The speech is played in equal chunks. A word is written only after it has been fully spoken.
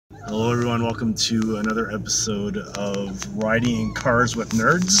Hello everyone, welcome to another episode of Riding in Cars with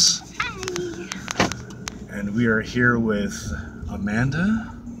Nerds. Hi. And we are here with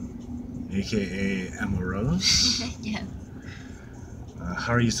Amanda, aka Emma Rose. Yes.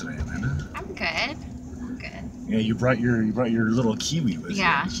 How are you today, Amanda? I'm good. Yeah, you brought your little Kiwi with you.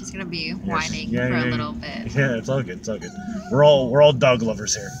 Yeah, she's gonna be whining for a little bit. Yeah, it's all good. It's all good. We're all dog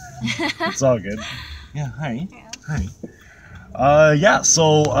lovers here. It's all good. Yeah. Hi. Yeah. Hi.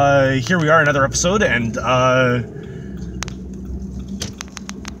 So here we are, another episode, and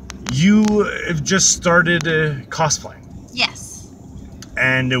you have just started cosplaying. Yes.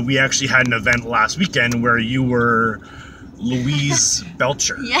 And we actually had an event last weekend where you were Louise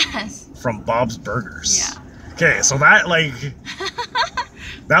Belcher. Yes. From Bob's Burgers. Yeah. Okay, so that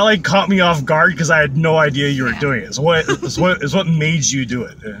caught me off guard because I had no idea you were doing it. So what made you do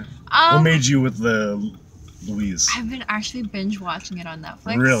it? What made you with the Louise? I've been actually binge watching it on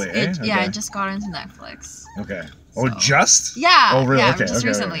Netflix. Really? Yeah, I just got into Netflix. Okay. So, just? Yeah. Oh, really? Yeah, okay. Just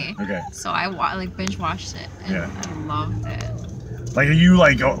recently. Okay. So I binge watched it and I loved it. Like, are you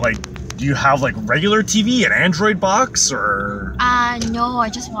do you have like regular TV, an Android box, or? No, I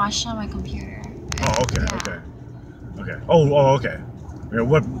just watched it on my computer. Oh, okay. Yeah. Okay. Oh, okay. Yeah,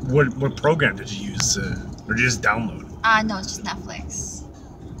 what program did you use, or did you just download? No, it's just Netflix.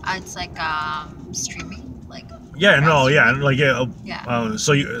 It's like streaming, like. Yeah, no, yeah, like yeah.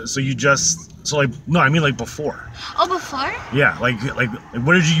 So you just I mean like before. Oh, before? Yeah, like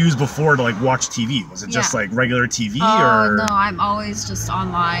what did you use before to like watch TV? Was it just like regular TV or? Oh no, I'm always just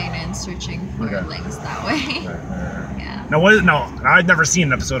online and searching for links that way. Yeah. Now I'd never seen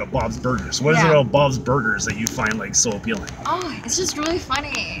an episode of Bob's Burgers. What is it about Bob's Burgers that you find like so appealing? Oh, it's just really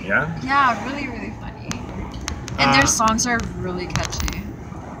funny. Yeah? Yeah, really, really funny. And their songs are really catchy.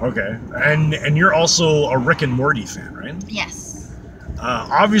 Okay. And you're also a Rick and Morty fan, right? Yes.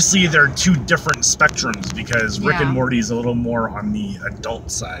 Obviously, there are two different spectrums because Rick and Morty is a little more on the adult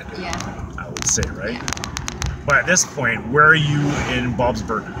side. Yeah. I would say, right? Yeah. But at this point, where are you in Bob's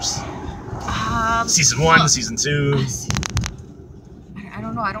Burgers? Season 1, season 2? I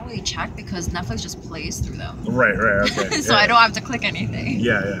don't know. I don't really check because Netflix just plays through them. Right, okay. So I don't have to click anything.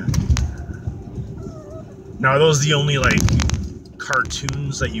 Yeah. Now, are those the only, like,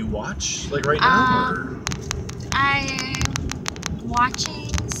 cartoons that you watch, like, right now? Or? I'm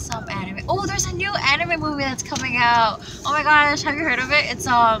watching some anime. Oh, there's a new anime movie that's coming out. Oh my gosh, have you heard of it? It's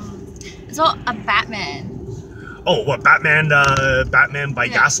about a Batman. Oh, what, Batman by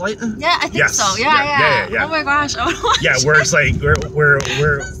Gaslight? Yeah, I think so. Yeah. Oh my gosh, I want to watch where it's like where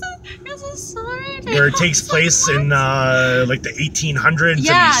it takes place in like the 1800s, and he's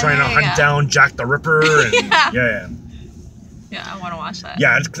trying to hunt down Jack the Ripper. And, Yeah, I want to watch that.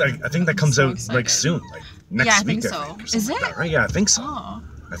 Yeah, I think that comes out like soon, like next week. I think so. Is it? Like right? Yeah, I think so. Oh.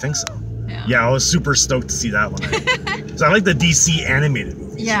 I think so. Yeah. I was super stoked to see that one. So I like the DC animated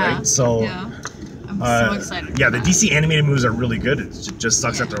movies, right? So I'm so excited. Yeah, the DC animated movies are really good. It just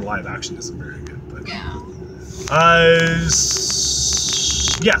sucks that their live action isn't very good. But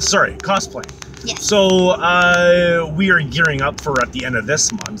sorry, cosplay. Yes. So we are gearing up for at the end of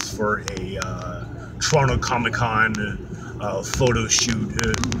this month for a Toronto Comic Con photo shoot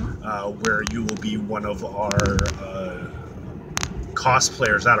where you will be one of our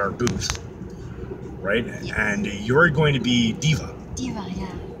cosplayers at our booth, right? Yes. And you're going to be Diva. Diva,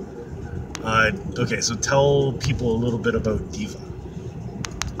 yeah. Okay, so tell people a little bit about Diva.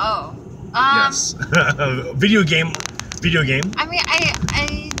 Oh. Yes. Video game. I mean,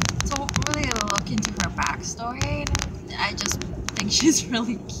 I don't really look into her backstory. I just think she's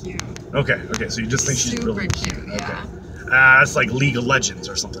really cute. Okay, so you just think she's really cute. Yeah. Okay. It's like League of Legends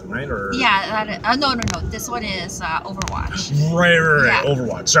or something, right? Or yeah, that is. No. This one is Overwatch. Right. Yeah.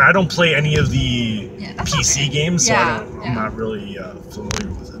 Overwatch. Sorry, I don't play any of the PC games, so I'm not really familiar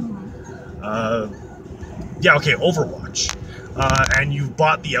with it. Okay, Overwatch. And you've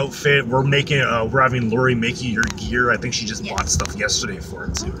bought the outfit. We're having Lori make you your gear. I think she just bought stuff yesterday for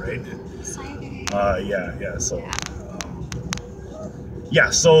it too, right? Exciting. So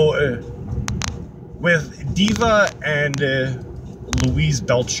with Diva and Louise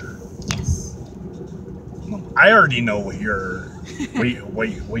Belcher. Yes. I already know what you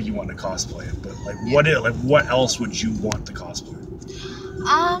want to cosplay, but what else would you want to cosplay?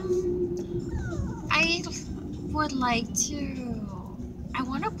 I would like to. I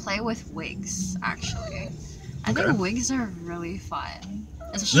want to play with wigs. Actually, I think wigs are really fun.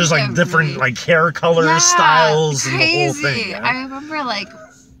 There's like different like hair colors, styles, and the whole thing. Yeah? I remember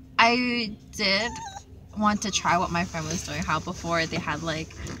I did want to try what my friend was doing. How before they had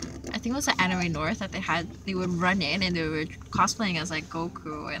like, I think it was the Anime North that they would run in and they were cosplaying as like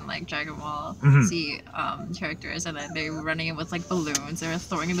Goku and like Dragon Ball Z characters, and then they were running in with like balloons. They were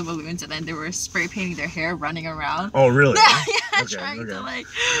throwing in the balloons, and then they were spray painting their hair, running around. Oh, really? Yeah, trying to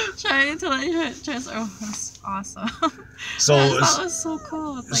transform. Oh, that's awesome. So that was so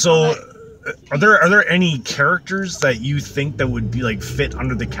cool. Like, so. Are there any characters that you think that would be like fit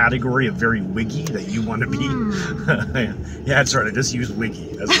under the category of very wiggy that you want to be? Yeah, that's right. I just use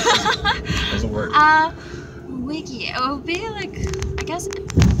wiggy as a word. Wiggy. It would be like, I guess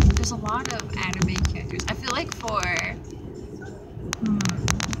there's a lot of anime characters. I feel like for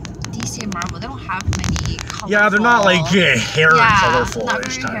DC and Marvel, they don't have many colorful. Yeah, they're not like colorful not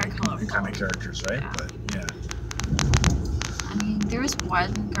kind very colorful. of characters, right? Yeah. But yeah. I mean, there was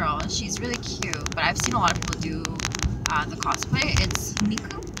one girl, she's really cute, but I've seen a lot of people do the cosplay. It's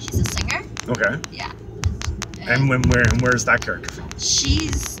Miku. She's a singer. Okay. Yeah. And where's that character from?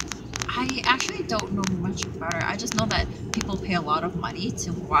 I actually don't know much about her. I just know that people pay a lot of money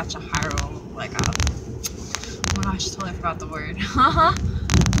to watch a hero, like oh my gosh, totally forgot the word.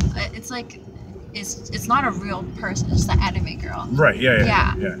 It's like, it's not a real person, it's just an anime girl. Right,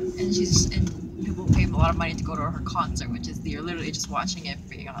 yeah. And people pay a lot of money to go to her concert, which is you're literally just watching it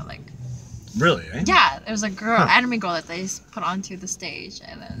being on like. Really? Eh? Yeah, there's a anime girl that they put onto the stage,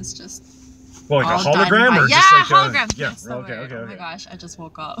 and then it's just. Well, like a hologram, or just like hologram. Okay. Oh my gosh, I just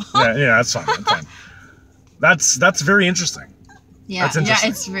woke up. yeah, that's fine. That's very interesting. Yeah, that's interesting.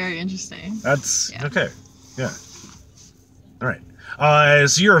 Yeah, it's very interesting. That's okay. Yeah. All right.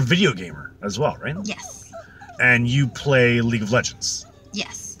 So you're a video gamer as well, right? Yes. And you play League of Legends.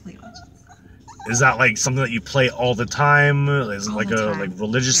 Yes, League of Legends. Is that like something that you play all the time? Is it all like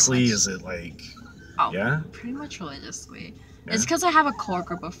religiously? Is it like? Oh, yeah. Pretty much religiously. Yeah. It's because I have a core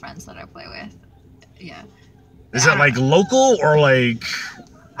group of friends that I play with. Yeah. Is it like local or like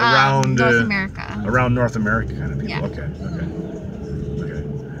around North America? Around North America kind of people. Yeah. Okay.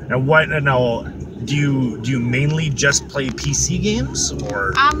 Now do you mainly just play PC games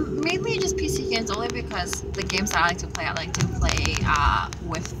or? Mainly just PC games, only because the games that I like to play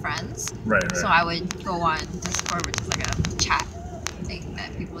with friends. Right. So I would go on Discord, which is like a chat thing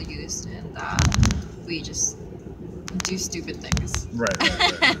that people use, and we just do stupid things. Right.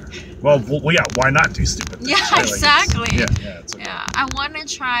 Well, yeah. Why not do stupid things? Yeah, right? exactly. It's okay. Yeah, I want to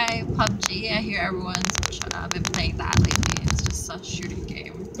try PUBG. I hear everyone's been playing that lately. It's just a shooting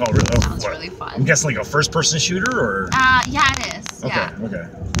game. Oh, really? It sounds really fun. I'm guessing like a first-person shooter, or? Yeah, it is. Okay. Yeah. Okay.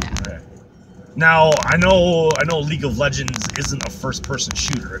 Yeah. Okay. Now I know League of Legends isn't a first-person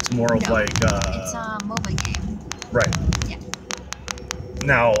shooter. It's more of like. It's a MOBA game. Right. Yeah.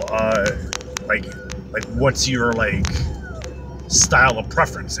 Now, like what's your like style of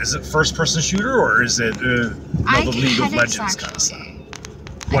preference? Is it first-person shooter or is it the League of Legends kind of style?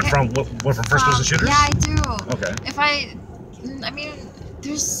 What from first-person shooters? Yeah, I do. Okay. I mean,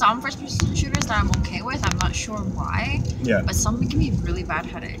 there's some first-person shooters that I'm okay with. I'm not sure why. Yeah. But some give me really bad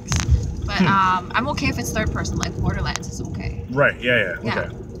headaches. But I'm okay if it's third person, like Borderlands is okay. Right. Yeah. Okay.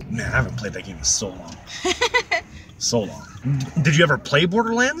 Man, I haven't played that game in so long. So long. Did you ever play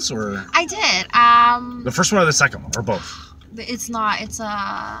Borderlands or? I did. The first one or the second one or both? It's not. It's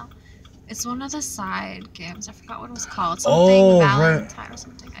one of the side games. I forgot what it was called. Something Valentine or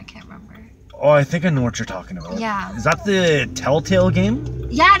something. I can't remember. Oh, I think I know what you're talking about. Yeah. Is that the Telltale game?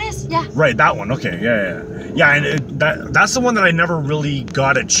 Yeah, it is. Yeah. Right, that one. Okay. Yeah. And that's the one that I never really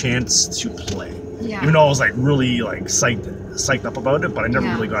got a chance to play. Yeah. Even though I was like really like psyched up about it, but I never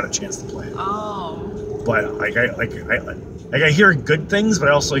really got a chance to play it. Oh. But I hear good things, but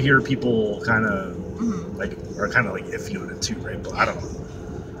I also hear people kind of are kind of like iffy on it too, right? But I don't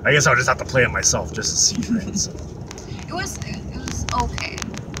know. I guess I'll just have to play it myself just to see, right? So. It was okay.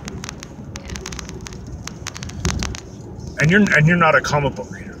 Yeah. And you're not a comic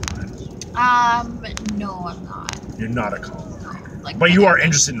book reader, right? No, I'm not. You're not a comic book reader. Like, but you are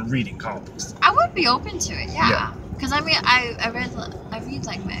interested in reading comic books. I would be open to it, yeah. Because I mean, I read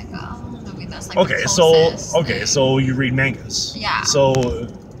like manga. I mean, that's like so you read mangas. Yeah. So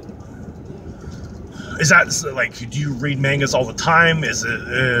is that like, do you read mangas all the time? Is it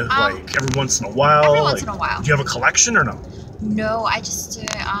like every once in a while? Every once in a while. Do you have a collection or no? No, I just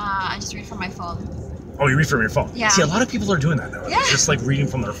read from my phone. Oh, you read from your phone? Yeah. See, a lot of people are doing that now. Yeah. Just like reading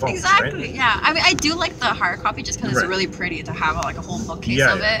from their phones, exactly, right? Yeah. I mean, I do like the hard copy just because it's really pretty to have like a whole bookcase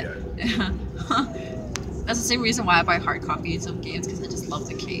of it. Yeah. That's the same reason why I buy hard copies of games, because I just love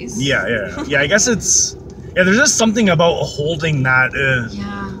the case. Yeah. I guess it's... Yeah, there's just something about holding that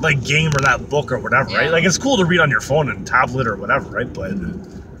like game or that book or whatever, right? Like, it's cool to read on your phone and tablet or whatever, right? But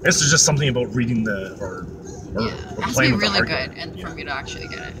it's just something about reading Or, yeah, or it has to playing be with the really hardware. good and Yeah. for me to actually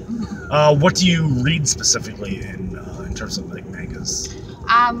get it. What do you read specifically in terms of like mangas?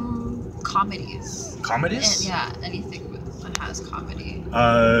 Comedies. Comedies? Yeah, anything that has comedy.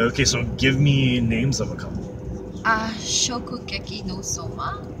 Okay, so give me names of a couple. Shokugeki no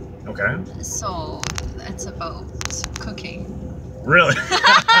Soma. Okay. So it's about cooking. Really? No,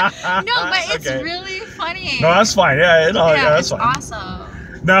 but it's Okay. really funny. No, that's fine. Yeah, that's it's fine. awesome.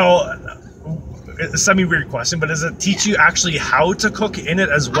 Now, it's a semi-weird question, but does it teach you actually how to cook in it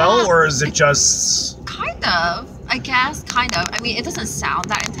as well, or is it just... Kind of, I guess, kind of. I mean, it doesn't sound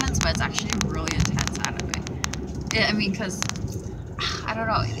that intense, but it's actually really intense anime. I mean, because, I don't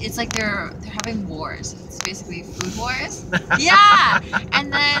know, it's like they're having wars. It's basically food wars. Yeah!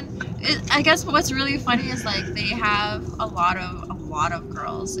 And then, I guess what's really funny is, like, they have a lot of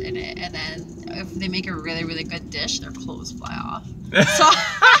girls in it, and then if they make a really, really good dish, their clothes fly off. So...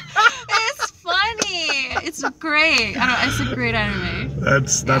 It's funny. It's great. It's a great anime.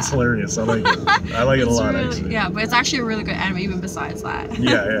 That's hilarious. I like it. I like it a lot, really, actually. Yeah, but it's actually a really good anime even besides that.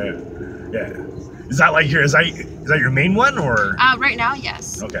 Yeah. Is that like is that your main one, or? Right now,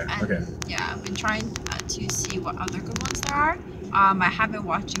 yes. Okay. And, Okay. Yeah, I've been trying to see what other good ones there are. I have been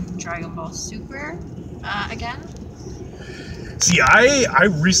watching Dragon Ball Super again. See, I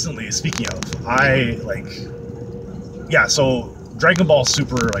recently, speaking of, so Dragon Ball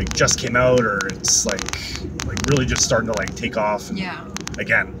Super like just came out, or it's like really just starting to like take off. Yeah.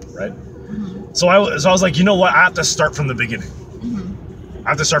 Again, right? Mm-hmm. So I was like, you know what? I have to start from the beginning. Mm-hmm. I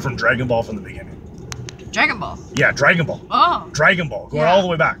have to start from Dragon Ball from the beginning. Dragon Ball. Yeah, Dragon Ball. Oh. Dragon Ball, going all the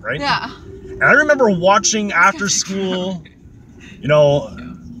way back, right? Yeah. And I remember watching after school, you know,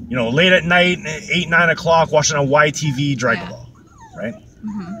 late at night, 8, 9 o'clock, watching on YTV Dragon Ball, right?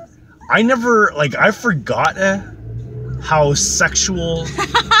 Mm-hmm. I forgot how sexual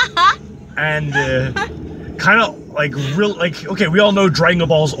and kind of like real, like, okay, we all know Dragon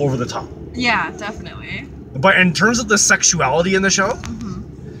Ball's over the top. Yeah, definitely. But in terms of the sexuality in the show,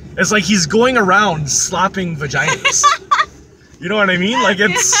 Mm-hmm. it's like he's going around slapping vaginas. You know what I mean? Like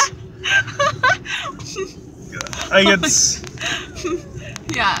it's... Like it's...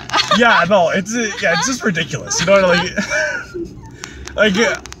 Yeah. Yeah, no, it's just ridiculous. You know what I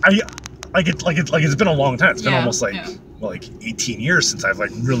it's been a long time. It's been almost like 18 years since I've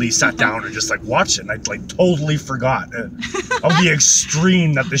like really sat down and just like watched it. And I like totally forgot of the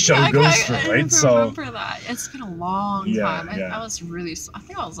extreme that the show goes through, right? I remember that. It's been a long time. I was really... I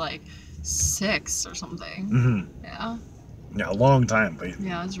think I was like 6 or something. Mm-hmm. Yeah. Yeah, a long time, but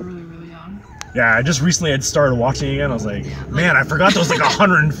yeah, I was really, really young. Yeah, I just recently had started watching it again. I was like, man, I forgot there was like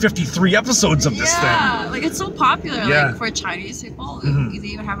 153 episodes of this thing. Yeah, like it's so popular. Yeah. Like for Chinese people, Mm-hmm. they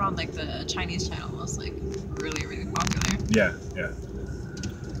even have it on like the Chinese channel. It's like really, really popular. Yeah,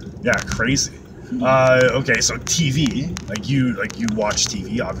 crazy. Okay, so TV, like you watch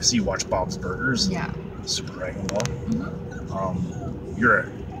TV. Obviously, you watch Bob's Burgers. Yeah. Super Dragon Ball. Mm-hmm.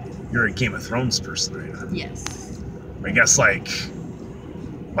 You're a Game of Thrones person, right? Yes. I guess like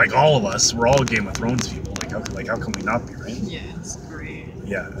all of us, we're all Game of Thrones people. Like how can we not be, right? Yeah, it's great.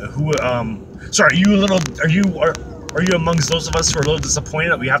 Yeah. Sorry, are you amongst those of us who are a little disappointed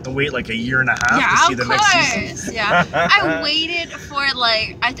that we have to wait like a year and a half to see the next season? Yeah, I waited for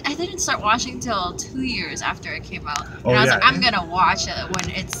like I didn't start watching till 2 years after it came out, and I was like, I'm gonna watch it when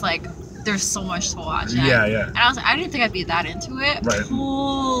it's like there's so much to watch. Yeah. And I was like, I didn't think I'd be that into it. Right.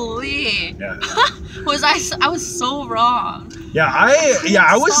 Holy. Yeah. I was so wrong. Yeah,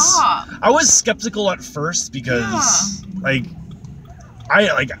 I was skeptical at first because I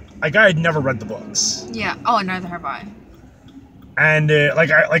had never read the books. Yeah. Oh, neither have I. And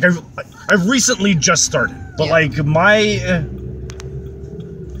I've recently just started, but like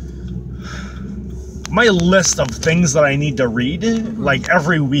my list of things that I need to read, like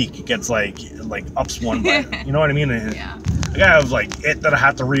every week gets like ups one by. You know what I mean? Yeah. Like I have like it that I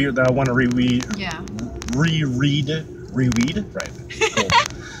have to read, that I want to reread. Yeah. Reread, right? Cool.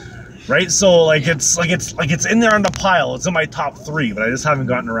 Right. So like it's in there on the pile. It's in my top 3, but I just haven't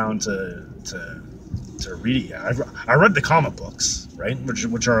gotten around to read it yet. I read the comic books, right,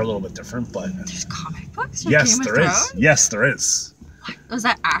 which are a little bit different, but there's comic books. Yes, there is. Yes, there is. Was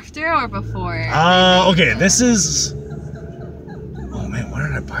that after or before? Okay, this is... Oh man, when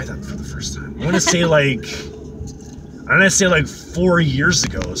did I buy that for the first time? I'm gonna say like 4 years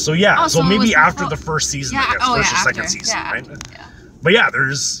ago. So yeah, so maybe after the first season, I guess, first or second season, right? Yeah. But yeah,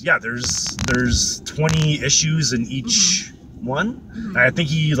 there's 20 issues in each one. And I think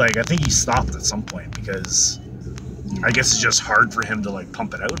he stopped at some point because I guess it's just hard for him to like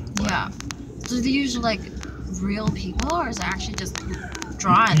pump it out. But. Yeah. So they usually like real people, or is it actually just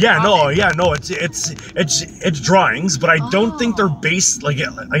drawn? Yeah, no, it's drawings, but I don't think they're based like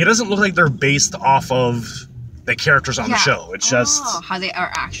it doesn't look like they're based off of the characters on the show. It's just how they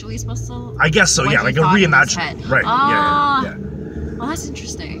are actually supposed to. I guess so. Yeah, like a reimagining. Right. Yeah. Well, that's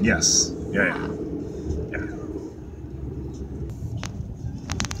interesting. Yes. Yeah.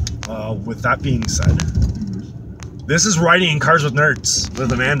 With that being said, this is Riding in Cars with Nerds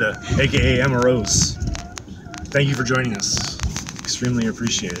with Amanda, aka Emma Rose. Thank you for joining us. Extremely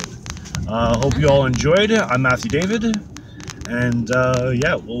appreciated. Hope you all enjoyed. I'm Matthew David, and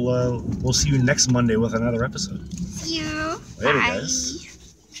yeah, we'll see you next Monday with another episode. See you. Later, Bye.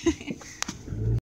 guys.